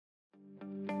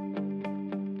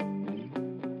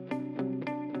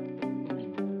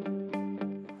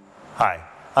Hi,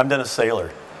 I'm Dennis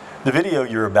Saylor. The video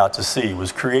you're about to see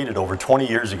was created over 20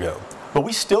 years ago, but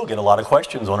we still get a lot of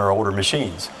questions on our older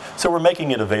machines, so we're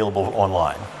making it available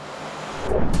online.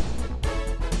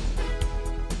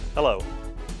 Hello,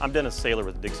 I'm Dennis Saylor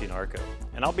with Dixie-Narco,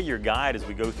 and I'll be your guide as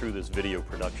we go through this video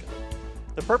production.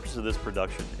 The purpose of this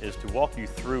production is to walk you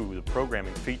through the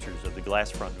programming features of the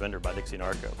glass front vendor by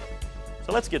Dixie-Narco.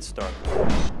 So let's get started.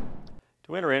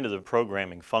 To enter into the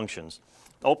programming functions,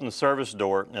 open the service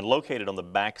door, and located on the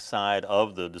back side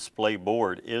of the display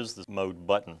board is the mode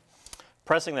button.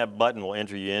 Pressing that button will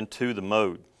enter you into the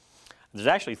mode. There's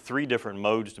actually 3 different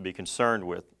modes to be concerned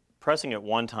with. Pressing it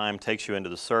one time takes you into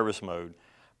the service mode.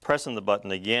 Pressing the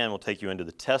button again will take you into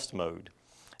the test mode.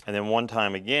 And then one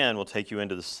time again will take you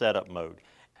into the setup mode.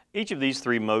 Each of these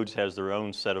 3 modes has their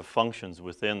own set of functions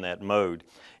within that mode.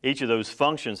 Each of those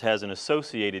functions has an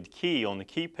associated key on the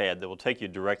keypad that will take you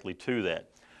directly to that.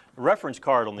 A reference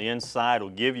card on the inside will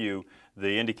give you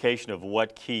the indication of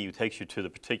what key takes you to the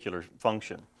particular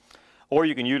function. Or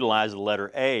you can utilize the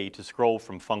letter A to scroll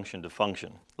from function to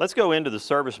function. Let's go into the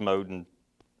service mode and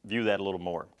view that a little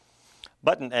more.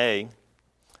 Button A,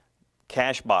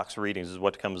 cash box readings is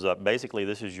what comes up. Basically,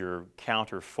 this is your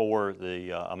counter for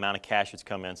the amount of cash that's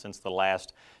come in since the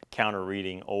last counter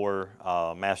reading or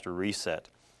master reset.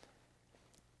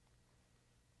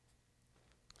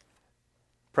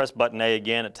 Press button A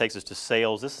again, it takes us to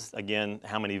sales. This is again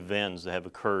how many VINs that have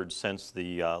occurred since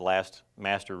the last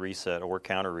master reset or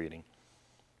counter reading.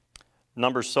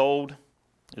 Number sold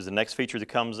is the next feature that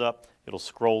comes up. It'll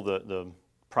scroll the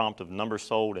prompt of number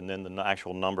sold and then the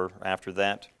actual number after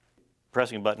that.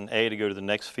 Pressing button A to go to the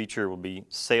next feature will be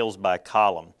sales by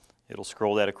column. It'll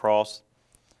scroll that across.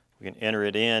 We can enter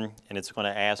it in, and it's going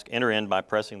to ask, enter in by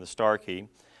pressing the star key.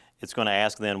 It's going to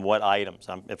ask then what items.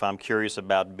 If I'm curious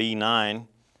about B9,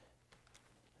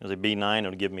 there's a B9,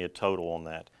 it'll give me a total on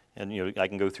that. And I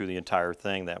can go through the entire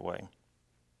thing that way.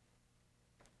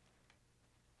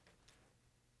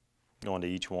 Going to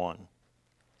each one.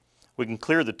 We can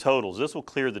clear the totals. This will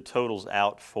clear the totals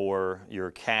out for your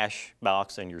cash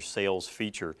box and your sales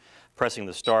feature. Pressing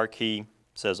the star key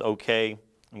says OK,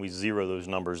 and we zero those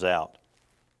numbers out.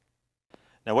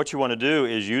 Now what you want to do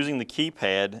is, using the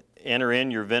keypad, enter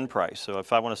in your VIN price. So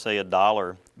if I want to say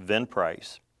 $1 VIN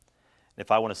price,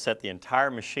 if I want to set the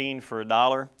entire machine for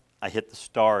 $1, I hit the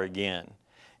star again.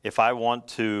 If I want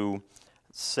to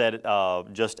set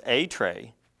just a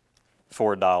tray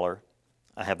for $1,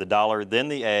 I have the $, then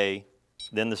the A,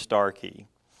 then the star key.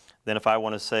 Then if I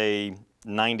want to say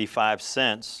 95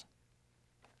 cents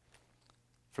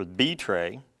for the B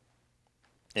tray,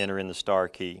 enter in the star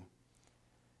key.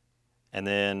 And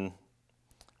then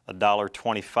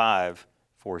 $1.25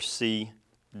 for C,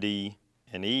 D,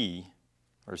 and E,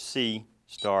 or C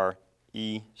star,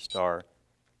 E star.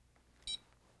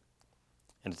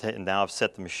 And now I've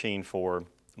set the machine for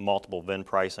multiple VIN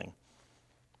pricing.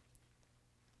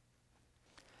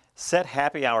 Set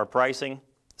happy hour pricing,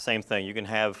 same thing. You can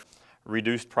have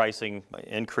reduced pricing,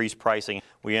 increased pricing.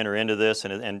 We enter into this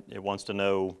and it wants to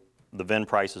know the VIN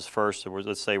prices first. So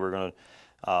let's say we're going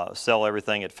to sell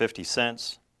everything at 50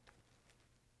 cents.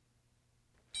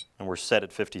 And we're set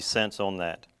at 50 cents on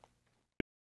that.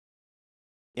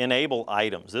 Enable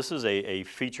items. This is a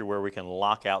feature where we can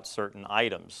lock out certain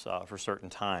items for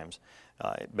certain times.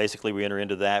 Basically, we enter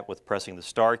into that with pressing the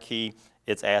star key.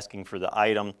 It's asking for the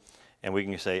item, and we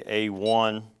can say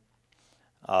A1,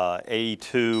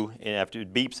 A2, and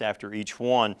it beeps after each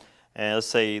one. And let's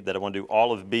say that I want to do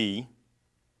all of B,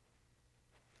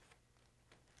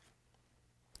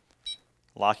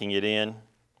 locking it in,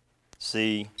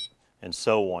 C, and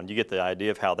so on. You get the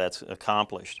idea of how that's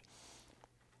accomplished.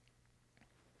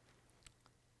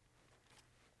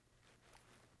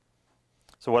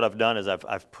 So what I've done is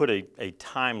I've put a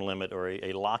time limit or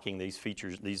a locking these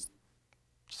features, these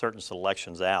certain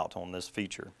selections out on this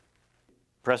feature.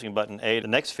 Pressing button A, the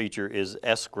next feature is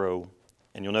escrow,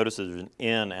 and you'll notice there's an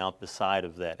N out beside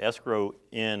of that. Escrow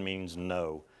N means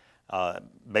no.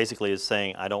 Basically it's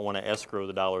saying I don't want to escrow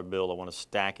the dollar bill, I want to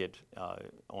stack it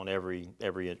on every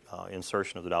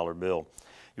insertion of the dollar bill.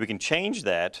 We can change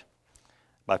that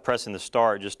by pressing the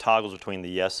star. It just toggles between the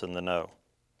yes and the no.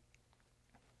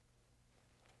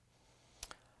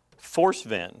 Force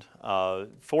VIN.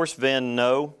 Force VIN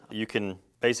no, you can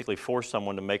basically force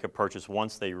someone to make a purchase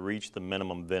once they reach the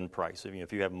minimum VIN price.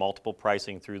 If you have multiple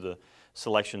pricing through the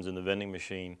selections in the vending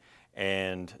machine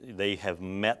and they have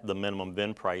met the minimum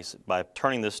VIN price, by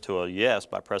turning this to a yes,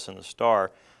 by pressing the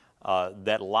star,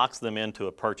 that locks them into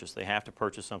a purchase. They have to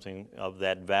purchase something of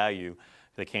that value.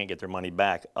 They can't get their money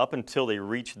back. Up until they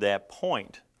reach that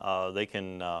point, they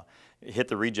can hit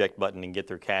the reject button and get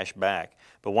their cash back.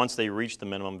 But once they reach the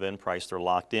minimum vend price, they're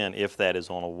locked in if that is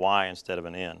on a Y instead of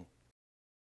an N.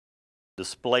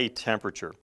 Display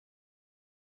temperature.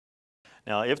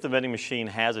 Now, if the vending machine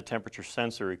has a temperature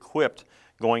sensor equipped,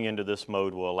 going into this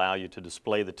mode will allow you to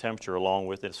display the temperature along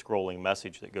with a scrolling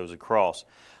message that goes across.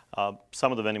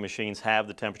 Some of the vending machines have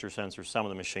the temperature sensor, some of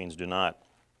the machines do not.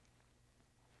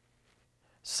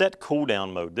 Set cool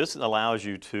down mode. This allows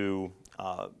you to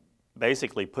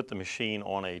basically put the machine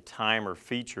on a timer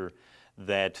feature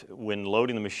that when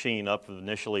loading the machine up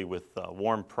initially with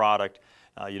warm product,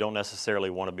 you don't necessarily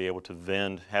want to be able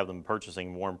to have them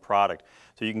purchasing warm product.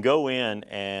 So you can go in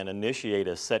and initiate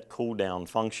a set cool down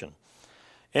function.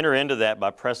 Enter into that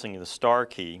by pressing the star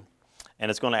key,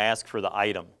 and it's going to ask for the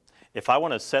item. If I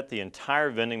want to set the entire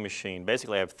vending machine,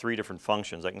 basically I have three different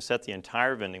functions. I can set the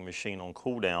entire vending machine on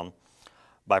cooldown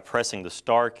by pressing the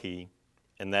star key,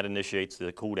 and that initiates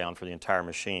the cooldown for the entire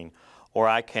machine. Or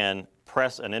I can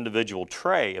press an individual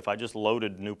tray. If I just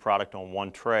loaded new product on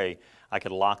one tray, I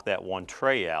could lock that one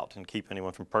tray out and keep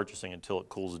anyone from purchasing until it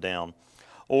cools down.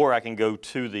 Or I can go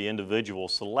to the individual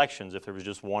selections if there was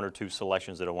just one or two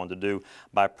selections that I wanted to do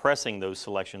by pressing those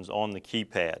selections on the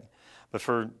keypad. But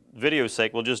for video's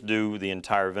sake, we'll just do the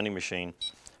entire vending machine.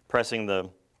 Pressing the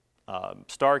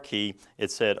star key, it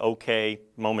said OK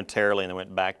momentarily and it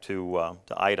went back to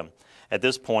item. At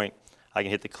this point, I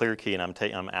can hit the clear key and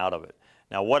I'm out of it.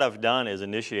 Now what I've done is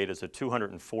initiate as a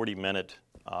 240-minute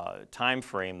time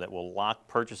frame that will lock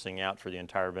purchasing out for the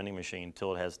entire vending machine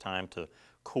until it has time to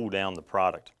cool down the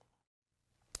product.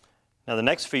 Now the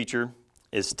next feature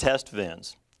is test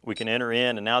vends. We can enter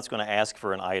in and now it's going to ask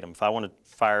for an item. If I want to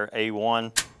fire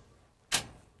A1,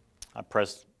 I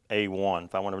press A1.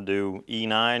 If I want to do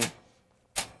E9,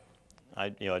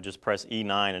 I just press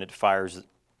E9 and it fires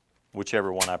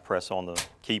whichever one I press on the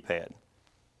keypad.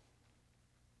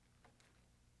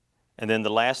 And then the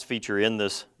last feature in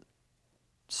this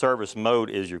service mode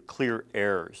is your clear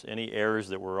errors. Any errors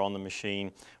that were on the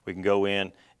machine, we can go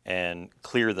in and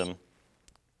clear them,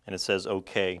 and it says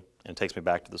OK, and it takes me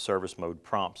back to the service mode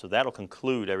prompt. So that'll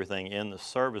conclude everything in the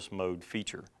service mode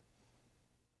feature.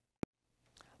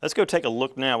 Let's go take a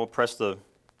look now. We'll press the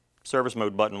service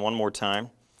mode button one more time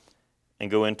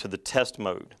and go into the test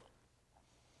mode.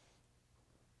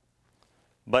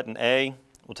 Button A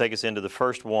will take us into the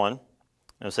first one,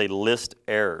 and it'll say list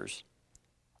errors.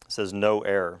 It says no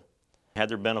error. Had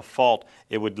there been a fault,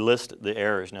 it would list the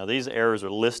errors. Now these errors are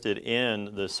listed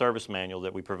in the service manual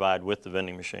that we provide with the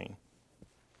vending machine.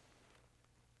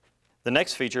 The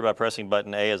next feature by pressing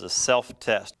button A is a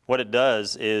self-test. What it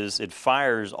does is it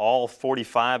fires all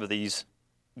 45 of these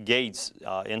gates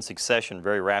in succession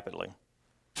very rapidly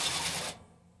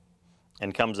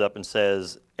and comes up and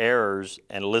says errors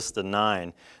and lists the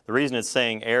 9. The reason it's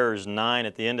saying errors 9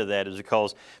 at the end of that is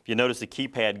because if you notice the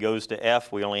keypad goes to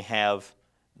F, we only have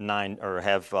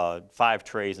 5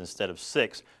 trays instead of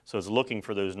 6, so it's looking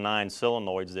for those 9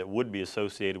 solenoids that would be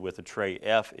associated with a tray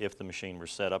F if the machine were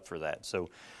set up for that. So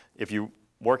if you're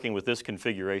working with this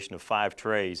configuration of 5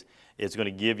 trays, it's going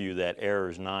to give you that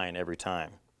errors 9 every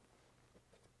time.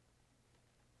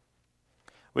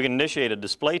 We can initiate a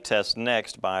display test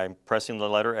next by pressing the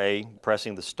letter A,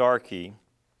 pressing the star key,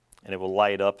 and it will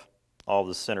light up all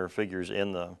the center figures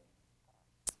in the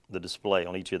display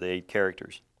on each of the 8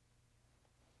 characters.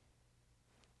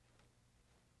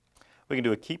 We can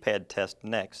do a keypad test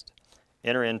next,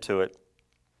 enter into it,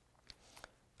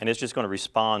 and it's just going to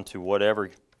respond to whatever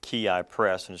key I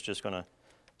press, and it's just going to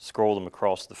scroll them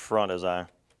across the front as I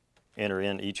enter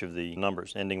in each of the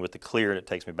numbers, ending with the clear, and it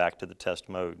takes me back to the test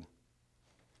mode.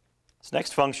 This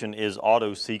next function is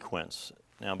auto sequence.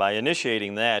 Now by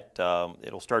initiating that,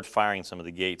 it'll start firing some of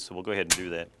the gates, so we'll go ahead and do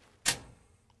that.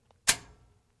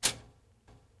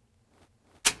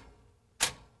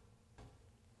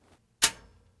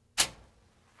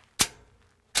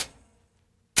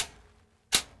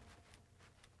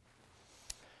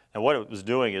 And what it was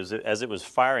doing is, as it was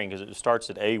firing, because it starts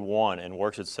at A1 and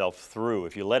works itself through,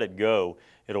 if you let it go,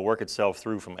 it'll work itself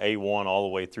through from A1 all the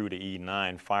way through to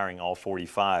E9, firing all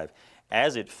 45.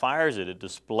 As it fires it, it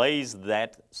displays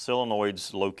that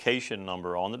solenoid's location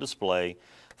number on the display,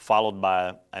 followed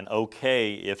by an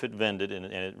OK if it vended and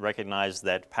it recognized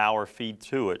that power feed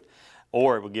to it,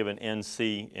 or it will give an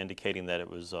NC indicating that it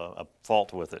was a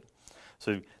fault with it.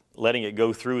 So letting it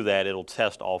go through that, it'll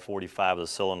test all 45 of the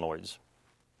solenoids.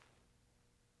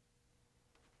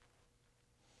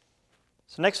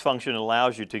 So next function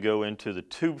allows you to go into the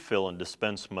tube fill and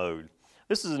dispense mode.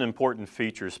 This is an important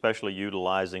feature, especially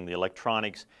utilizing the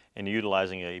electronics and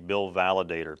utilizing a bill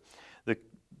validator. The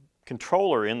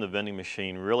controller in the vending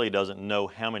machine really doesn't know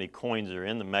how many coins are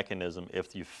in the mechanism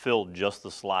if you fill just the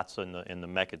slots in the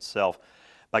mech itself.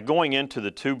 By going into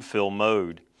the tube fill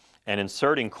mode and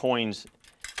inserting coins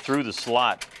through the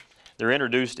slot, they're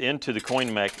introduced into the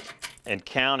coin mech and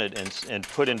counted and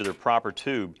put into their proper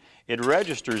tube. It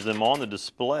registers them on the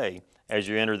display as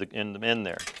you enter them in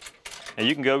there. And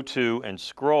you can go to and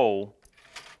scroll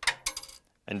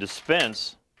and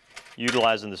dispense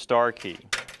utilizing the star key.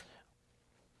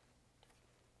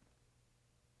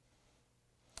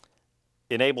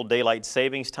 Enable daylight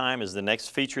savings time is the next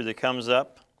feature that comes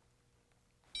up.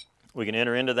 We can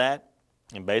enter into that,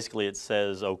 and basically it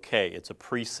says okay. It's a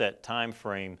preset time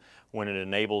frame when it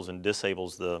enables and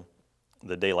disables the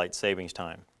daylight savings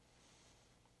time.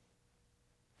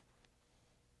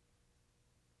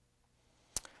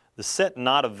 The set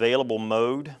not available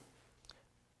mode,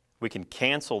 we can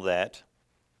cancel that,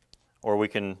 or we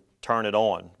can turn it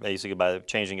on, basically by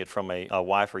changing it from a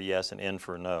Y for yes and N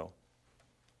for no.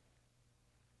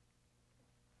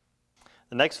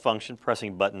 The next function,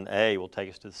 pressing button A, will take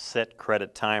us to the set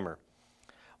credit timer.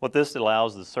 What this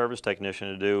allows the service technician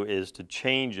to do is to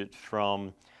change it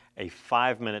from a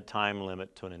 5-minute time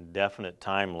limit to an indefinite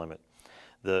time limit.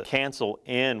 The cancel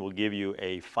N will give you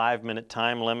a 5-minute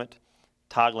time limit.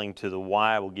 Toggling to the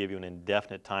Y will give you an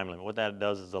indefinite time limit. What that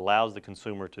does is allows the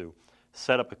consumer to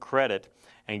set up a credit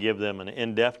and give them an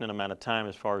indefinite amount of time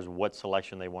as far as what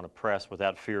selection they want to press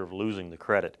without fear of losing the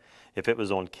credit. If it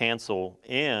was on cancel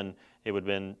N, it would have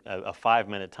been a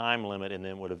 5-minute time limit and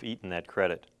then would have eaten that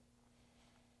credit.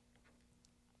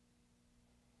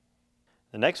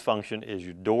 The next function is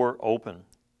your door open.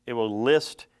 It will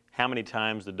list how many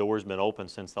times the door has been open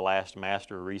since the last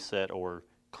master reset or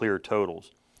clear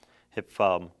totals. If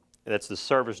that's the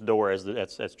service door,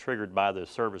 that's triggered by the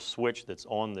service switch that's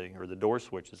on the door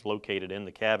switch that's located in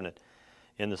the cabinet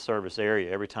in the service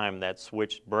area. Every time that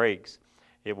switch breaks,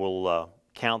 it will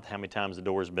count how many times the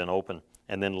door has been open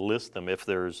and then list them if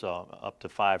there's up to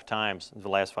 5 times, the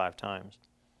last 5 times.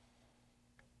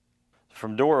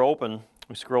 From door open,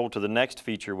 we scroll to the next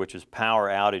feature, which is power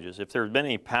outages. If there have been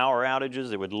any power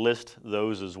outages, it would list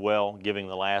those as well, giving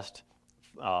the last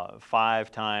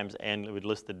 5 times, and it would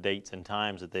list the dates and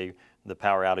times that the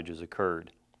power outages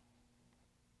occurred.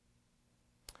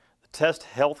 The test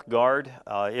health guard,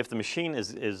 if the machine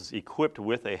is equipped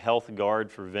with a health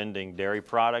guard for vending dairy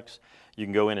products, you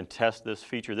can go in and test this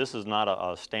feature. This is not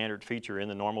a standard feature in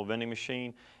the normal vending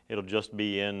machine. It'll just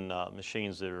be in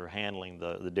machines that are handling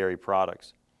the dairy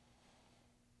products.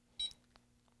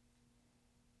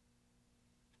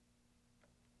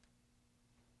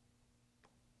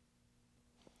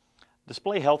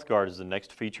 Display Health Guard is the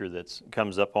next feature that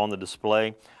comes up on the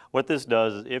display. What this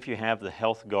does is if you have the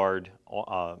Health Guard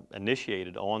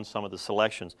initiated on some of the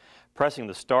selections, pressing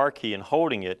the star key and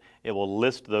holding it, it will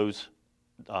list those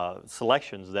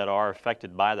selections that are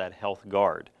affected by that Health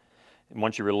Guard. And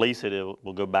once you release it, it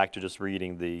will go back to just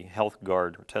reading the Health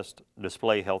Guard or test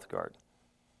Display Health Guard.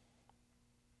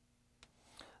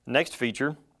 The next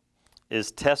feature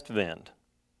is Test Vend.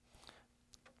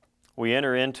 We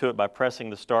enter into it by pressing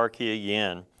the star key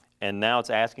again, and now it's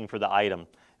asking for the item.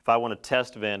 If I want to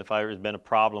test vend, if there's been a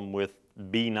problem with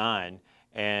B9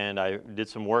 and I did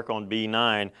some work on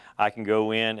B9, I can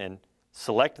go in and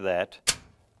select that,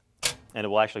 and it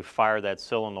will actually fire that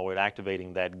solenoid,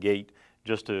 activating that gate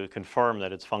just to confirm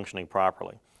that it's functioning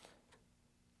properly.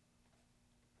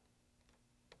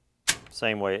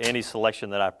 Same way, any selection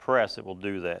that I press, it will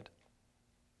do that.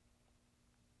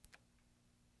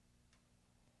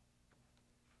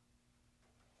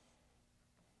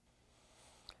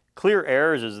 Clear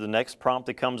errors is the next prompt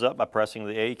that comes up by pressing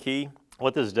the A key.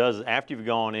 What this does is after you've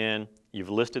gone in,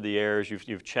 you've listed the errors,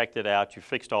 you've checked it out, you've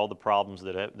fixed all the problems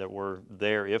that were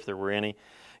there, if there were any.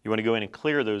 You want to go in and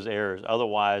clear those errors,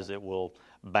 otherwise it will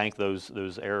bank those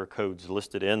error codes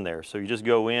listed in there. So you just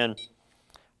go in,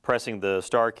 pressing the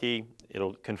star key,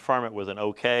 it'll confirm it with an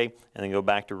OK, and then go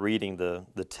back to reading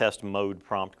the test mode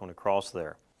prompt going across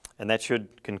there. And that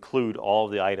should conclude all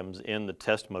of the items in the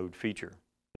test mode feature.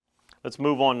 Let's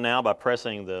move on now by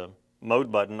pressing the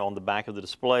mode button on the back of the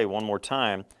display one more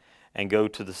time and go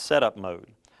to the setup mode.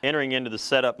 Entering into the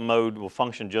setup mode will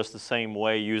function just the same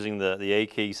way using the A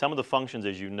key. Some of the functions,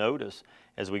 as you notice,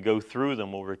 as we go through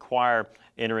them, will require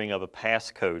entering of a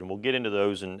passcode, and we'll get into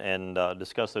those and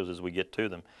discuss those as we get to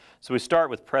them. So we start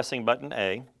with pressing button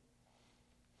A,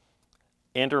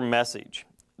 enter message.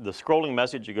 The scrolling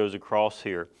message that goes across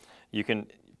here, you can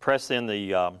press in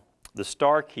the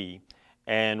star key,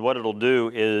 and what it'll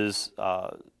do is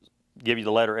give you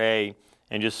the letter A,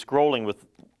 and just scrolling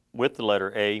with the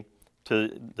letter A to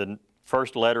the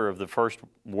first letter of the first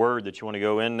word that you want to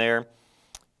go in there,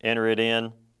 enter it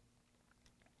in,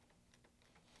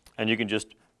 and you can just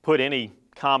put any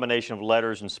combination of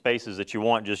letters and spaces that you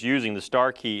want, just using the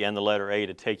star key and the letter A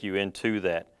to take you into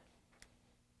that.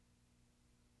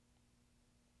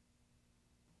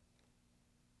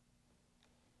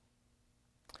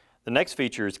 The next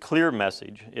feature is clear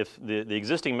message. If the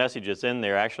existing message that's in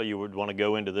there, actually you would want to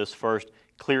go into this first,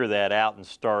 clear that out and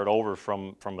start over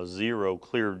from a zero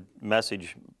clear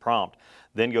message prompt.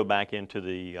 Then go back into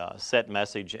the set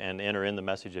message and enter in the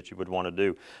message that you would want to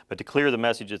do. But to clear the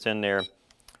message that's in there,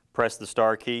 press the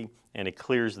star key and it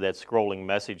clears that scrolling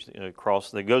message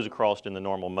that goes across in the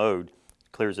normal mode,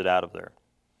 clears it out of there.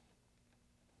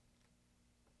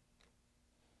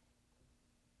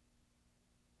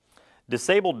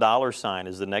 Disable $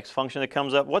 is the next function that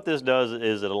comes up. What this does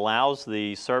is it allows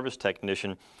the service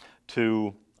technician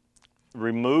to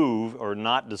remove or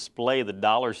not display the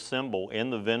dollar symbol in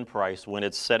the VIN price when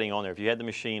it's setting on there. If you had the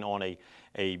machine on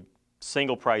a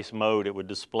single price mode, it would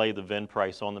display the VIN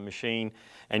price on the machine,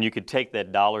 and you could take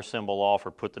that dollar symbol off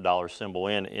or put the dollar symbol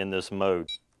in this mode.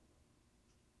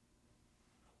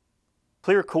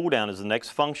 Clear cooldown is the next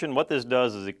function. What this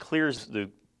does is it clears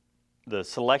the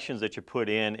selections that you put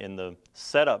in the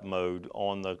setup mode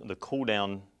on the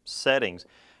cooldown settings.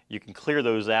 You can clear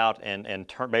those out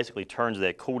and basically turns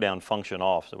that cooldown function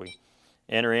off. So we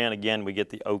enter in, again, we get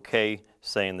the OK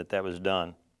saying that that was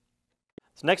done.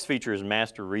 This next feature is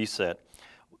Master Reset.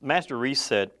 Master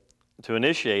Reset, to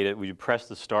initiate it, we press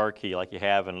the star key like you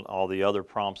have in all the other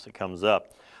prompts that comes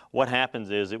up. What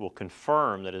happens is it will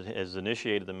confirm that it has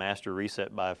initiated the Master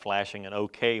Reset by flashing an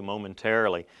OK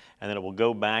momentarily, and then it will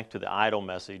go back to the idle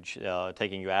message,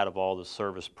 taking you out of all the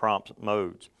service prompt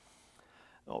modes.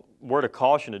 Word of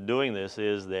caution to doing this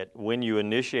is that when you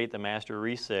initiate the Master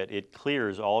Reset, it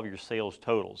clears all of your sales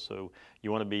totals. So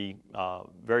you want to be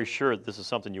very sure that this is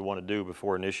something you want to do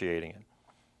before initiating it.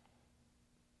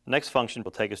 Next function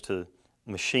will take us to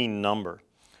machine number.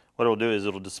 What it will do is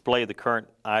it will display the current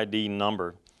ID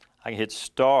number. I can hit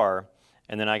star,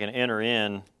 and then I can enter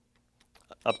in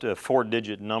up to a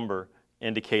 4-digit number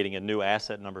indicating a new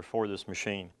asset number for this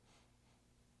machine.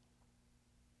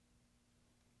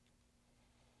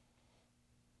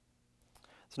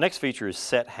 The next feature is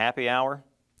set happy hour.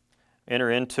 Enter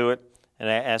into it, and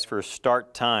I ask for a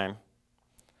start time,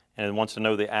 and it wants to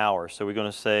know the hour. So we're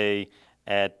going to say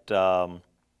at 5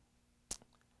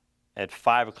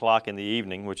 o'clock in the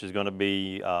evening, which is going to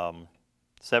be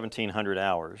 1700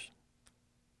 hours.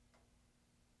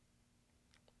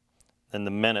 Then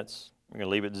the minutes, we're going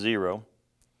to leave it 0,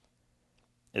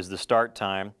 is the start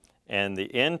time. And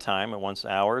the end time, it wants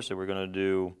hours, so we're going to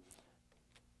do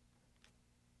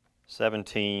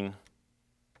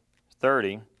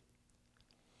 1730.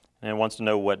 And it wants to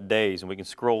know what days. And we can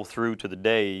scroll through to the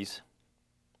days,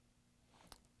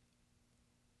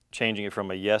 changing it from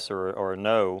a yes or a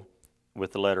no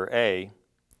with the letter A,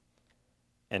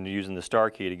 and using the star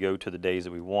key to go to the days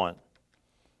that we want.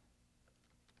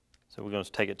 So we're going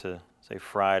to take it to, say,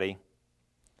 Friday,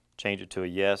 change it to a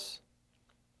yes,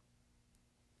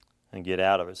 and get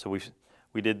out of it. So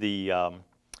we did the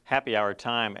happy hour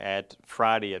time at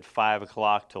Friday at 5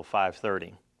 o'clock till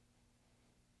 5:30.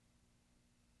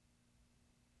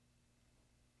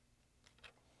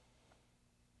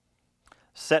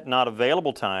 Set not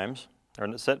available times,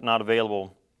 or set not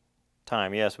available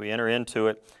time. Yes, we enter into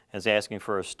it. It's asking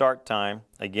for a start time.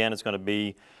 Again, it's going to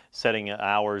be setting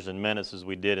hours and minutes as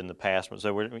we did in the past one.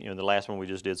 So the last one we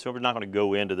just did. So we're not going to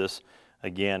go into this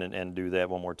again and do that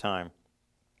one more time.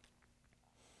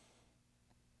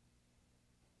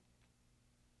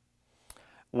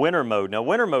 Winter mode. Now,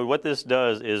 winter mode, what this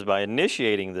does is by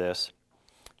initiating this,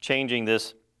 changing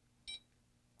this,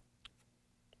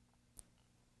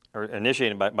 or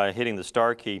initiating by hitting the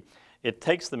star key, it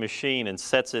takes the machine and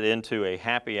sets it into a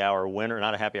happy hour winter,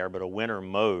 not a happy hour, but a winter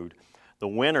mode. The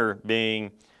winter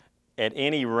being at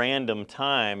any random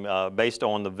time based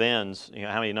on the VINs,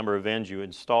 how many number of VINs you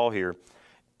install here,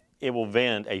 it will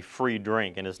vend a free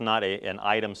drink, and it's not an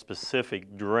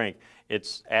item-specific drink.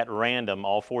 It's at random,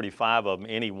 all 45 of them,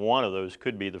 any one of those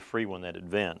could be the free one that it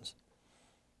vends.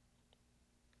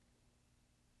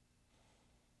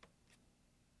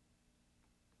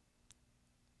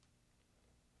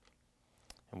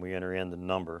 And we enter in the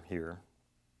number here,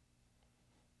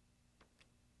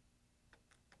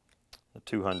 the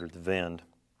 200th vend.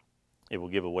 It will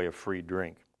give away a free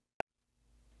drink.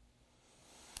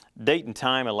 Date and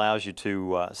time allows you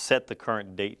to set the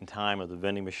current date and time of the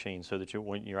vending machine so that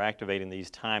when you're activating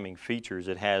these timing features,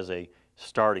 it has a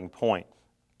starting point.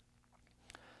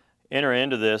 Enter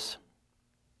into this,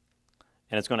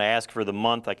 and it's going to ask for the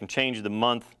month. I can change the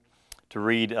month to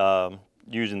read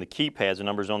using the keypads, the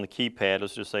numbers on the keypad.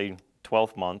 Let's just say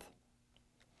 12th month.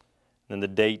 Then the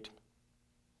date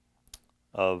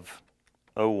of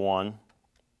 01.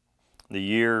 The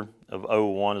year of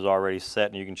 01 is already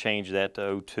set, and you can change that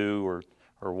to 02 or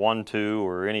 12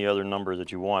 or any other number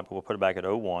that you want, but we'll put it back at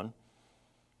 01.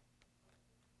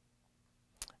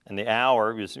 And the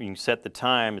hour, you can set the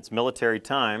time. It's military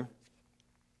time.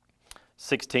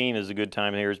 16 is a good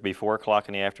time here. It's be 4 o'clock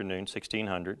in the afternoon,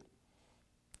 1600.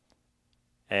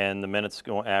 And the minutes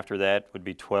going after that would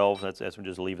be 12. That's we'll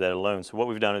just leave that alone. So what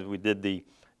we've done is we did the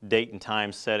date and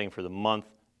time setting for the month,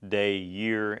 day,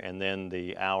 year, and then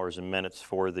the hours and minutes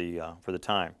for the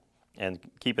time. And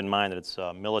keep in mind that it's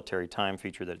a military time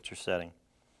feature that you're setting.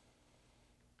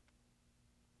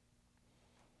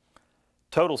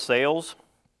 Total sales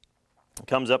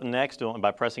comes up next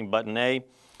by pressing button A,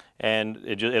 and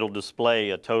it'll display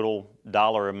a total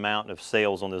dollar amount of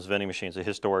sales on this vending machine. It's a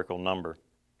historical number.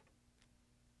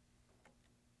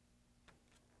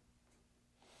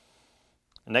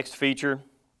 The next feature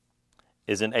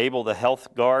is enable the health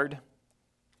guard.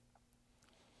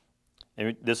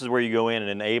 And this is where you go in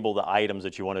and enable the items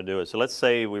that you want to do it. So let's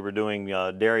say we were doing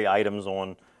dairy items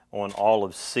on all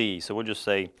of C. So we'll just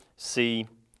say C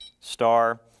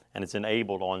star, and it's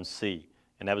enabled on C.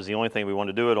 And that was the only thing we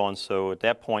wanted to do it on. So at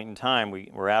that point in time,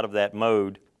 we're out of that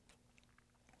mode,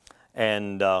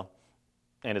 and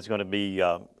it's going to be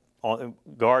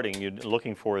guarding. You're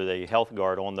looking for the health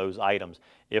guard on those items.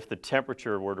 If the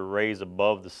temperature were to raise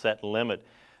above the set limit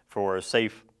for a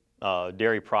safe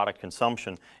dairy product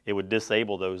consumption, it would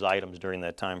disable those items during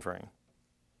that time frame.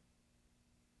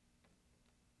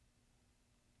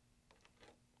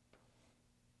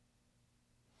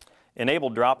 Enable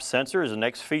drop sensor is the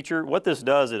next feature. What this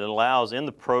does, it allows in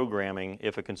the programming,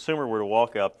 if a consumer were to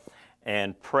walk up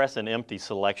and press an empty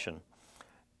selection.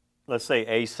 Let's say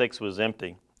A6 was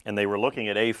empty, and they were looking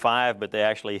at A5, but they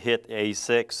actually hit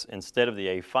A6 instead of the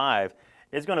A5,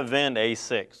 it's going to vend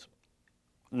A6.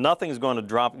 Nothing's going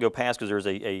to go past because there's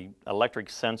a electric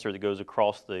sensor that goes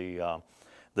across the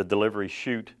delivery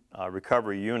chute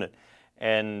recovery unit.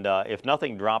 And if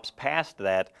nothing drops past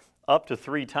that, up to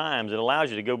 3 times, it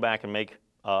allows you to go back and make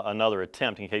another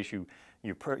attempt in case you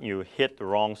hit the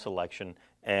wrong selection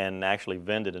and actually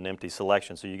vended an empty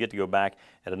selection. So you get to go back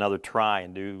at another try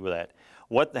and do that.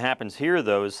 What happens here,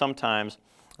 though, is sometimes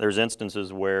there's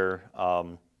instances where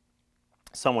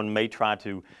someone may try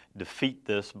to defeat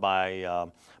this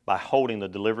by holding the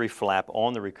delivery flap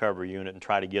on the recovery unit and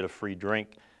try to get a free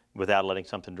drink without letting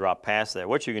something drop past that.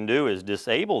 What you can do is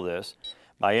disable this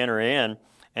by entering in,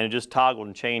 and it just toggled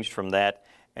and changed from that.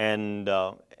 And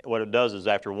what it does is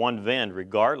after one vend,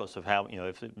 regardless of how,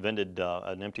 if it vended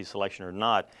an empty selection or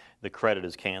not, the credit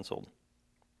is canceled.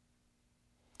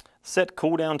 Set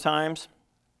cooldown times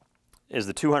is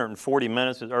the 240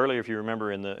 minutes. Earlier, if you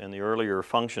remember in the earlier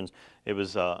functions, it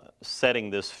was setting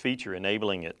this feature,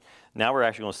 enabling it. Now we're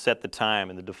actually going to set the time,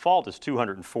 and the default is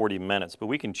 240 minutes, but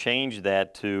we can change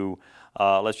that to,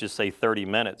 let's just say 30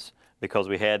 minutes, because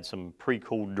we had some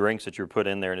pre-cooled drinks that you put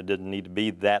in there and it didn't need to be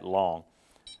that long.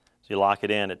 So you lock it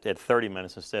in at 30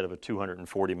 minutes instead of a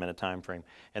 240-minute time frame.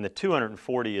 And the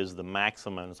 240 is the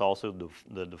maximum. It's also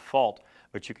the default,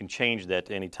 but you can change that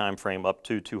to any time frame up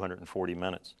to 240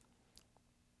 minutes.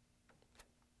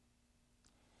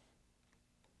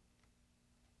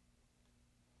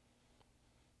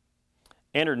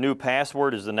 Enter new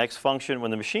password is the next function. When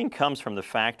the machine comes from the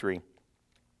factory,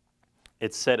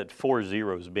 it's set at 4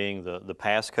 zeros being the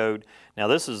passcode. Now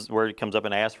this is where it comes up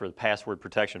and asks for the password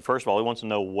protection. First of all, it wants to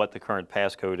know what the current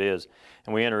passcode is.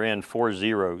 And we enter in 4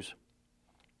 zeros.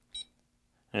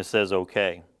 And it says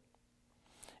OK.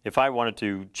 If I wanted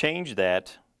to change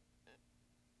that,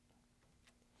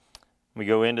 we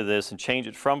go into this and change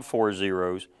it from 4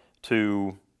 zeros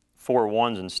to 4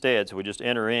 ones instead. So we just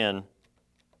enter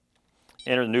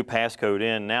the new passcode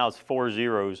in. Now it's 4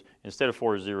 zeros. Instead of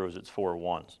 4 zeros, it's 4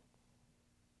 ones.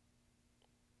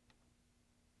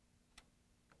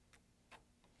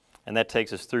 And that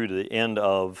takes us through to the end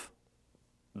of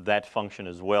that function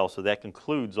as well. So that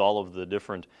concludes all of the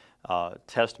different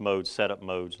test modes, setup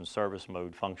modes, and service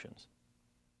mode functions.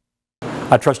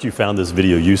 I trust you found this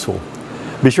video useful.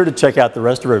 Be sure to check out the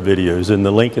rest of our videos in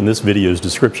the link in this video's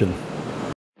description.